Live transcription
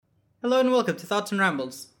Hello and welcome to Thoughts and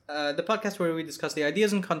Rambles, the podcast where we discuss the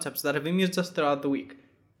ideas and concepts that have amused us throughout the week.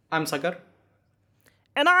 I'm Sagar.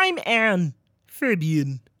 And I'm Anne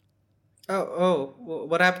Fabian.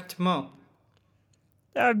 What happened to Mo?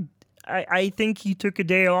 I think he took a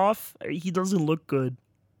day off. He doesn't look good.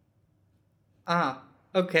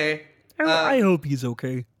 Okay. I hope he's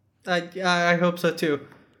okay. I hope so too.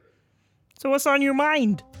 So what's on your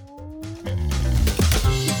mind?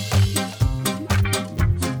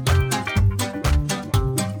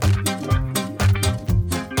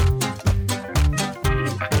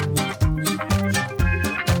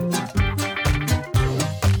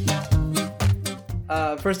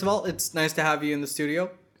 First of all, it's nice to have you in the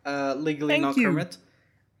studio. Legally Thank not you. Kermit.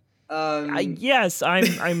 Yes,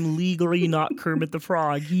 I'm legally not Kermit the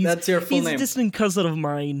Frog. That's your full he's name. a distant cousin of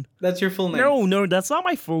mine. That's your full name. No, that's not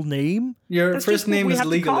my full name. Your That's first just what name we is have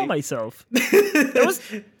legally. to call myself.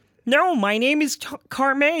 No, my name is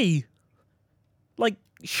Carme. Like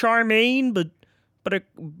Charmaine,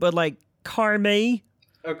 but like Carme.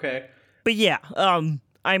 Okay. But yeah,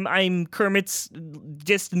 I'm Kermit's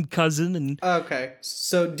distant cousin, and Okay.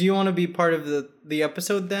 So, do you want to be part of the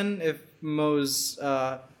episode then? If Mo's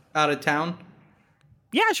out of town.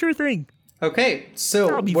 yeah, sure thing. Okay, so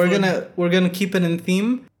That'll be we're fun. gonna keep it in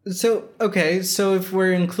theme. So if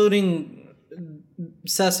we're including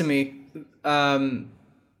Sesame, who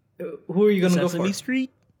are you gonna go Sesame for?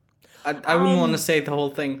 Street. I wouldn't want to say the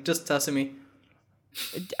whole thing, just Sesame.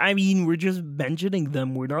 I mean, we're just mentioning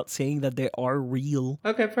them. We're not saying that they are real.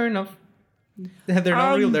 Okay, fair enough. They're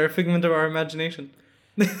not real. They're a figment of our imagination.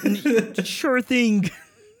 Sure thing.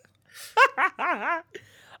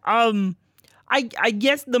 I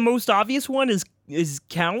guess the most obvious one is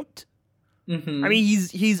Count. Mm-hmm. I mean,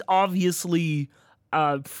 he's obviously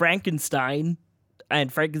Frankenstein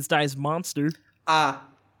and Frankenstein's monster.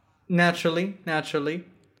 Naturally.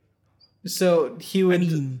 So he would. I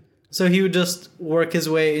mean, So he would just work his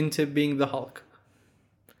way into being the Hulk.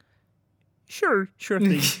 sure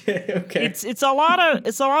thing. Okay. It's a lot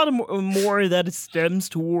of more that it stems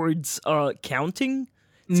towards counting,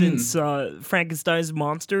 since Frankenstein's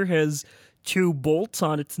monster has 2 bolts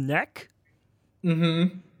on its neck,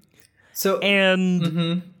 So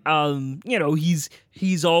and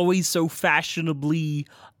he's always so fashionably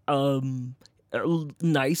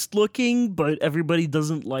nice looking, but everybody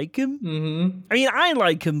doesn't like him. I mean, I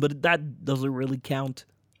like him, but that doesn't really count.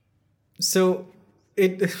 So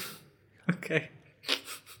it. Okay.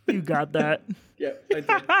 You got that. Yeah,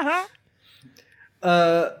 I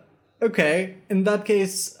did. Okay. In that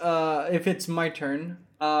case, if it's my turn,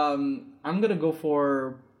 I'm gonna go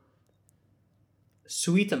for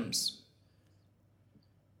Sweetums.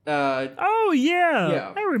 Oh yeah.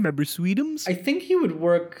 Yeah. I remember Sweetums. I think he would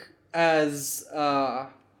work as.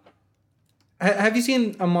 Have you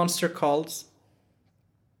seen A Monster Calls?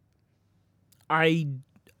 I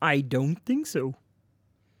don't think so.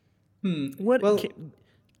 What? Well-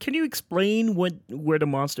 Can you explain where the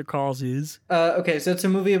Monster Calls is? Okay, so it's a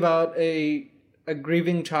movie about a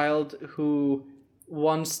grieving child who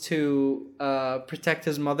wants to protect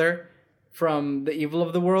his mother from the evil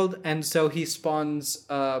of the world, and so he spawns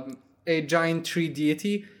a giant tree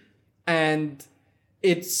deity, and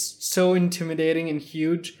it's so intimidating and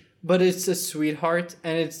huge, but it's a sweetheart,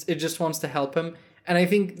 and it just wants to help him, and I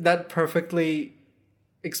think that perfectly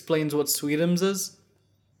explains what Sweetums is.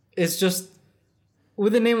 It's just,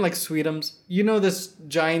 with a name like Sweetums, you know this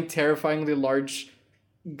giant, terrifyingly large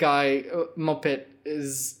guy, Muppet,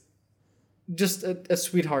 is just a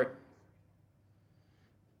sweetheart.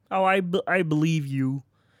 Oh, I believe you.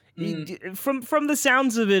 From the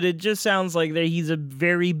sounds of it, it just sounds like that he's a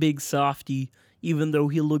very big softie, even though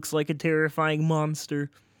he looks like a terrifying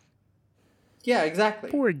monster. Yeah,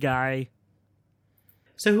 exactly. Poor guy.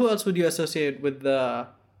 So who else would you associate with the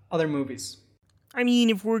other movies? I mean,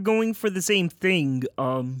 if we're going for the same thing,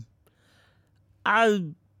 will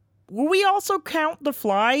we also count The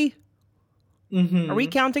Fly? Mm-hmm. Are we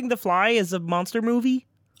counting The Fly as a monster movie?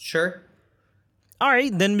 Sure. All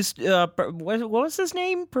right, then, what was his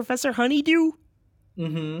name? Professor Honeydew?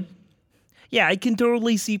 Mm-hmm. Yeah, I can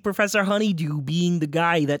totally see Professor Honeydew being the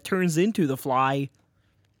guy that turns into the fly,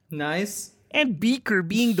 Nice. and Beaker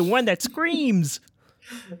being the one that screams,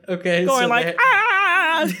 Okay, going so like,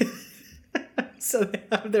 ah! so they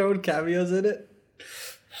have their own cameos in it.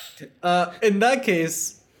 In that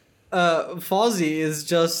case, Fozzie is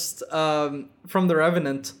just from The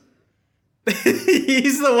Revenant.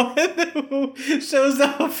 He's the one who shows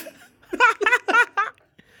up.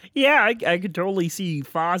 Yeah, I could totally see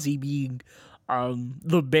Fozzie being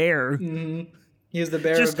the bear. He's the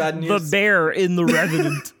bearer Just of bad the news. bear in The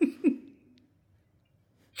Revenant.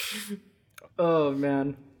 Oh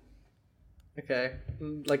man. Okay.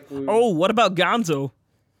 Like. Oh, what about Gonzo?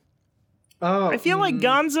 Oh. I feel like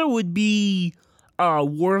Gonzo would be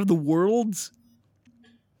War of the Worlds.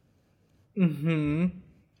 Hmm.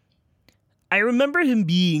 I remember him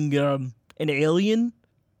being an alien.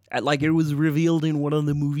 Like it was revealed in one of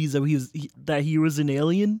the movies that he was an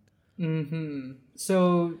alien. Hmm.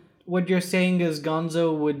 So what you're saying is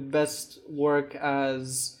Gonzo would best work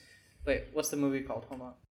as. Wait, what's the movie called? Hold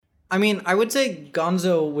on. I mean, I would say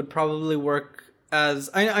Gonzo would probably work as.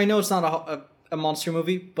 I know it's not a monster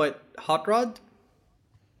movie, but Hot Rod.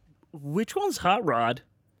 Which one's Hot Rod?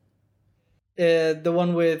 The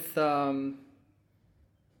one with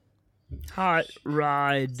Hot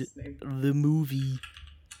Rod, the movie.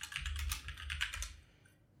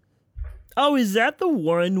 Oh, is that the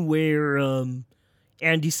one where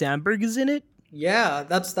Andy Samberg is in it? Yeah,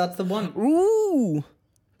 that's the one. Ooh.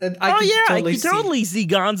 I can totally see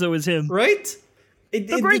Gonzo as him. Right? It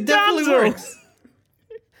great definitely Gonzo! works.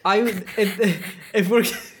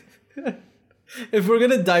 If we're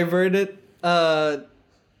gonna divert it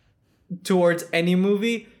towards any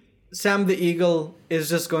movie, Sam the Eagle is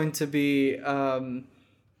just going to be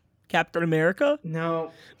Captain America?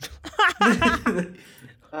 no.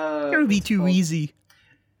 It would be too easy.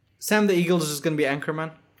 Sam the Eagle is just gonna be Anchorman.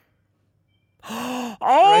 Oh,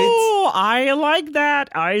 right? I like that.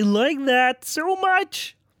 I like that so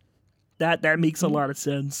much. That makes a lot of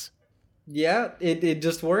sense. Yeah, it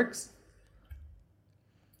just works.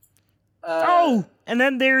 And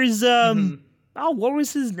then there's oh, what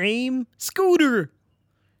was his name? Scooter.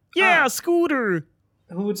 Yeah, Scooter.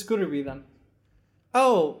 Who would Scooter be then?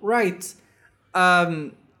 Oh, right.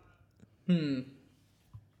 I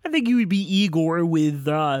think he would be Igor with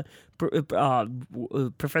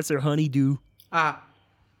Professor Honeydew. I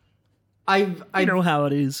know how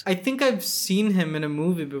it is. I think I've seen him in a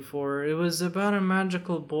movie before. It was about a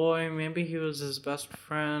magical boy. Maybe he was his best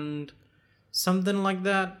friend. Something like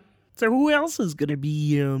that. So who else is gonna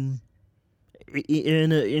be in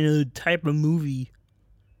a type of movie?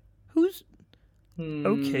 Who's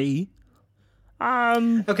okay?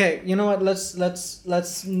 Okay, you know what? Let's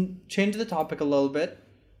change the topic a little bit.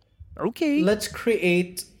 Okay. Let's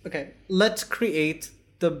create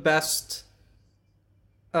the best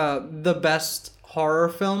horror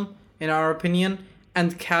film in our opinion,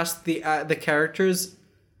 and cast the characters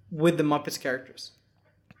with the Muppets characters.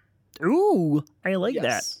 Ooh, I like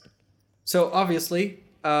that. So obviously,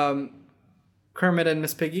 Kermit and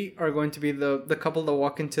Miss Piggy are going to be the couple that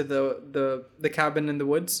walk into the cabin in the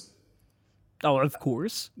woods. Oh, of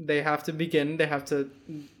course. They have to begin. They have to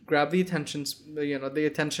grab the attention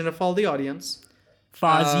of all the audience.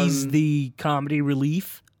 Fozzie's the comedy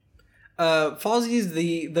relief. Fozzie's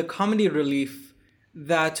the comedy relief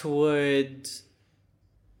that would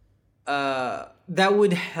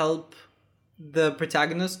help the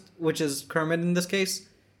protagonist, which is Kermit in this case.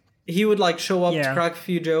 He would like show up to crack a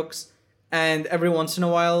few jokes, and every once in a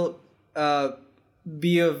while,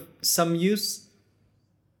 be of some use.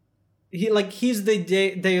 He's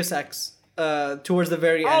the Deus Ex towards the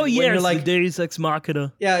very end. Oh yeah, you're like the Deus Ex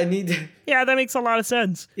Machina. Yeah, and yeah, that makes a lot of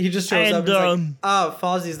sense. He just shows up. And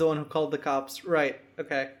Fozzie's the one who called the cops. Right.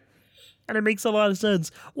 Okay. And it makes a lot of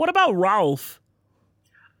sense. What about Ralph?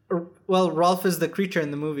 Well, Ralph is the creature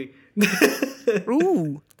in the movie.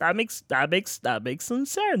 Ooh, that makes some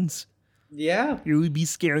sense. Yeah. You would be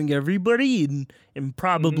scaring everybody and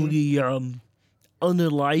probably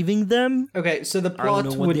unaliving them. Okay, so the plot I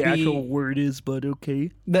don't know what the actual word is, but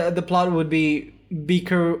okay. The plot would be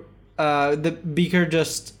Beaker. The Beaker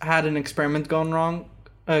just had an experiment go wrong,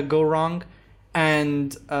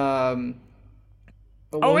 and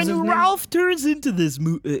Ralph turns into this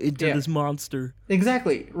this monster.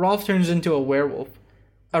 Exactly, Ralph turns into a werewolf,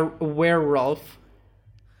 a werewolf.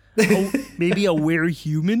 Oh, maybe a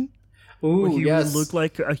were-human. Ooh, he would look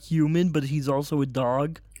like a human, but he's also a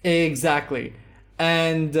dog. Exactly.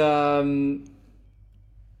 And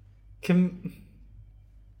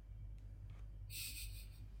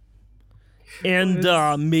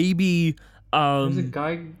maybe there's a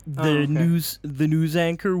guy. The news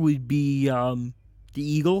anchor would be the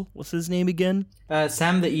Eagle. What's his name again?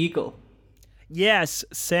 Sam the Eagle. Yes,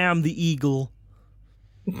 Sam the Eagle.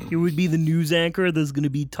 He would be the news anchor that's going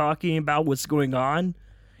to be talking about what's going on.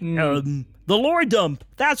 The lore dump.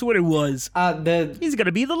 That's what it was. He's going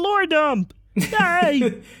to be the lore dump.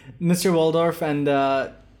 Yay! Mr. Waldorf and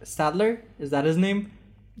Stadler, is that his name?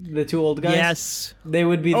 The two old guys? Yes. They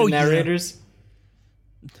would be the narrators.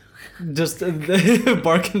 Yeah. Just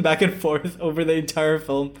barking back and forth over the entire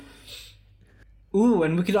film. Ooh,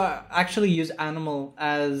 and we could actually use Animal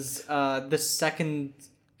as the second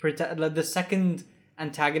the second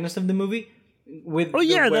antagonist of the movie.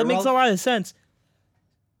 That makes a lot of sense.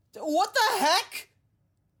 What the heck?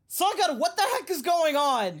 Sagat, what the heck is going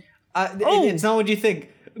on? It's not what you think.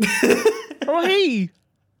 Oh, hey.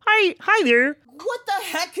 Hi there. What the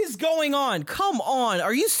heck is going on? Come on,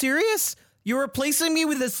 are you serious? You're replacing me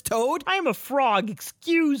with this toad? I'm a frog,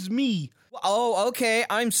 excuse me. Oh, okay.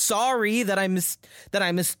 I'm sorry that I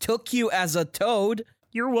mistook you as a toad.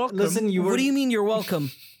 You're welcome. Listen, What do you mean you're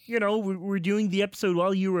welcome? You know, we're doing the episode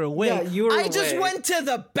while you were away. Yeah, you were away. I just went to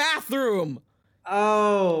the bathroom.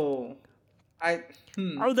 Oh.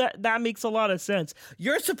 Oh, that makes a lot of sense.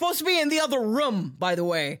 You're supposed to be in the other room, by the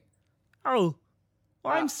way. Oh,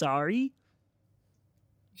 well, I'm sorry.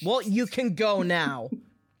 Well, you can go now.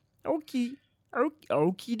 Okie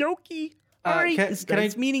dokie. All right, it's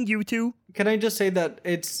nice meeting you two. Can I just say that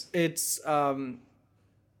it's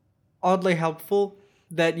oddly helpful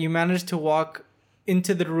that you managed to walk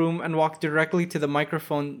into the room and walk directly to the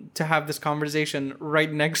microphone to have this conversation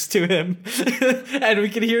right next to him, and we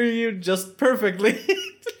can hear you just perfectly.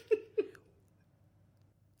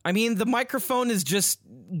 I mean, the microphone is just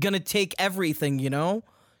gonna take everything, you know?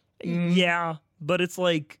 Yeah, but it's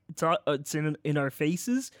like it's in our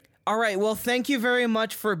faces. All right, well, thank you very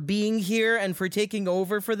much for being here and for taking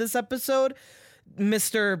over for this episode,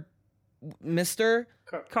 Mr.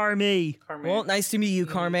 Carme. Well, nice to meet you,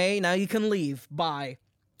 Carme. Now you can leave. Bye.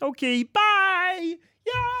 Okay, bye.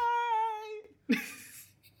 Yay!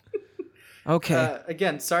 Okay.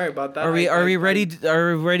 Again, sorry about that. Are we ready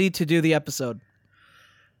to do the episode?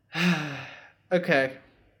 Okay.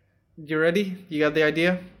 You ready? You got the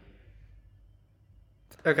idea?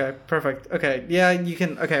 Okay, perfect. Okay, yeah, you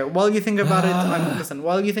can. Okay, while you think about it,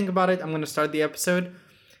 while you think about it, I'm going to start the episode.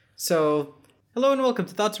 So, hello and welcome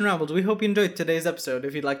to Thoughts and Rambles. We hope you enjoyed today's episode.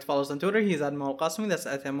 If you'd like to follow us on Twitter, he's at Mohal Qasemi, that's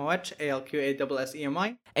at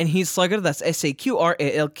MOHALQASSEMI. And he's Slugger, that's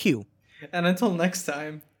SAQRALQ. And until next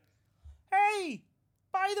time. Hey,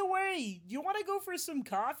 by the way, do you want to go for some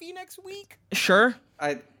coffee next week? Sure.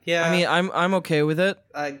 Yeah. I mean, I'm okay with it.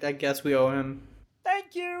 I guess we owe him.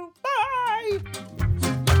 Thank you. Bye.